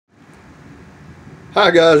Hi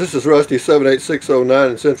guys, this is Rusty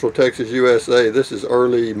 78609 in Central Texas, USA. This is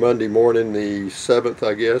early Monday morning, the 7th,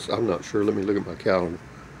 I guess. I'm not sure. Let me look at my calendar.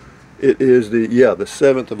 It is the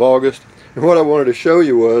 7th of August. And what I wanted to show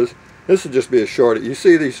you was, this will just be a short. You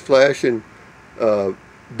see these flashing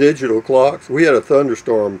digital clocks? We had a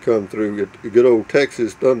thunderstorm come through, a good old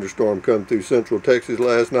Texas thunderstorm come through Central Texas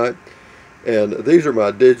last night. And these are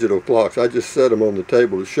my digital clocks. I just set them on the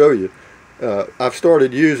table to show you. I've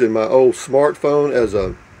started using my old smartphone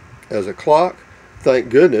as a clock, thank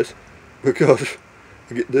goodness, because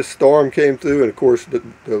this storm came through, and of course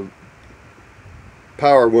the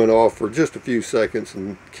power went off for just a few seconds,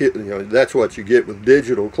 and that's what you get with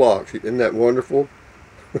digital clocks. Isn't that wonderful?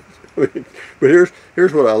 But here's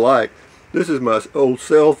what I like. This is my old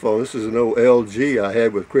cell phone. This is an old LG I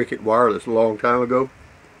had with Cricket Wireless a long time ago,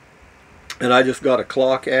 and I just got a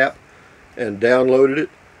clock app and downloaded it.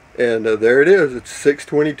 And there it is. It's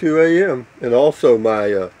 6:22 a.m. And also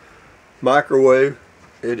my microwave,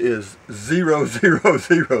 it is 000.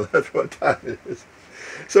 That's what time it is.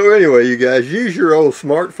 So anyway, you guys, use your old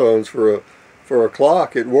smartphones for a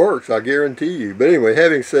clock. It works, I guarantee you. But anyway,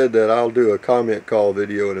 having said that, I'll do a comment call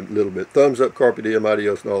video in a little bit. Thumbs up, carpe diem,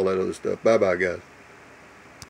 adios, and all that other stuff. Bye bye, guys.